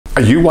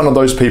Are you one of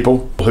those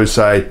people who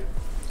say,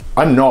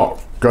 I'm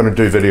not going to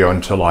do video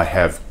until I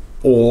have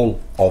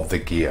all of the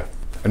gear?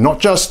 And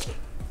not just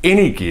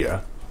any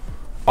gear,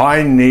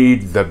 I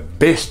need the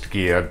best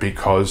gear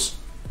because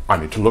I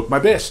need to look my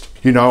best.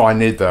 You know, I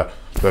need the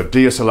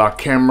DSLR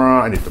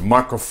camera, I need the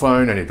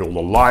microphone, I need all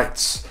the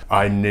lights,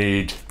 I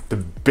need the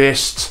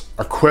best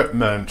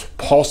equipment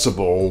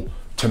possible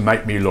to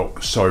make me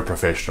look so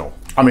professional.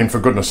 I mean,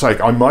 for goodness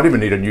sake, I might even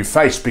need a new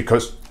face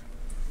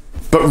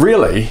but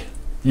really,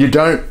 you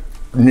don't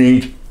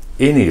need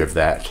any of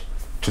that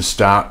to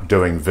start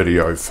doing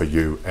video for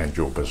you and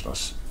your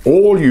business.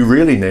 All you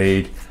really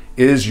need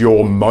is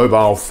your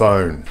mobile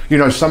phone. You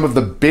know, some of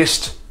the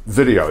best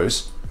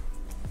videos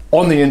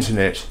on the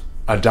internet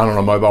are done on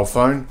a mobile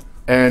phone,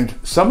 and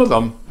some of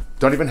them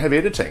don't even have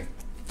editing.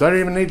 Don't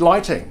even need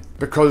lighting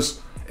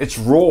because it's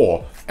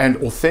raw and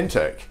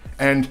authentic.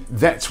 And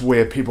that's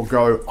where people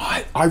go,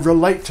 I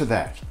relate to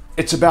that.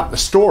 It's about the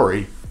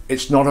story.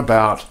 It's not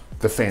about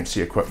the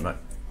fancy equipment.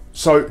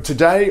 So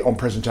today on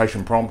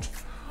Presentation Prompt,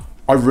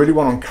 I really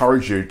want to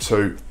encourage you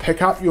to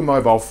pick up your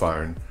mobile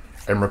phone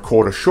and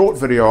record a short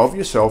video of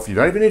yourself. You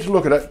don't even need to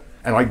look at it.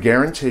 And I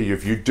guarantee you,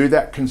 if you do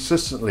that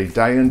consistently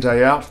day in,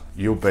 day out,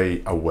 you'll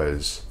be a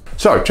whiz.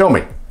 So tell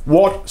me,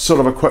 what sort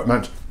of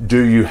equipment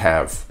do you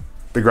have?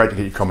 Be great to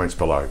get your comments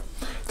below.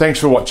 Thanks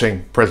for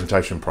watching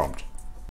Presentation Prompt.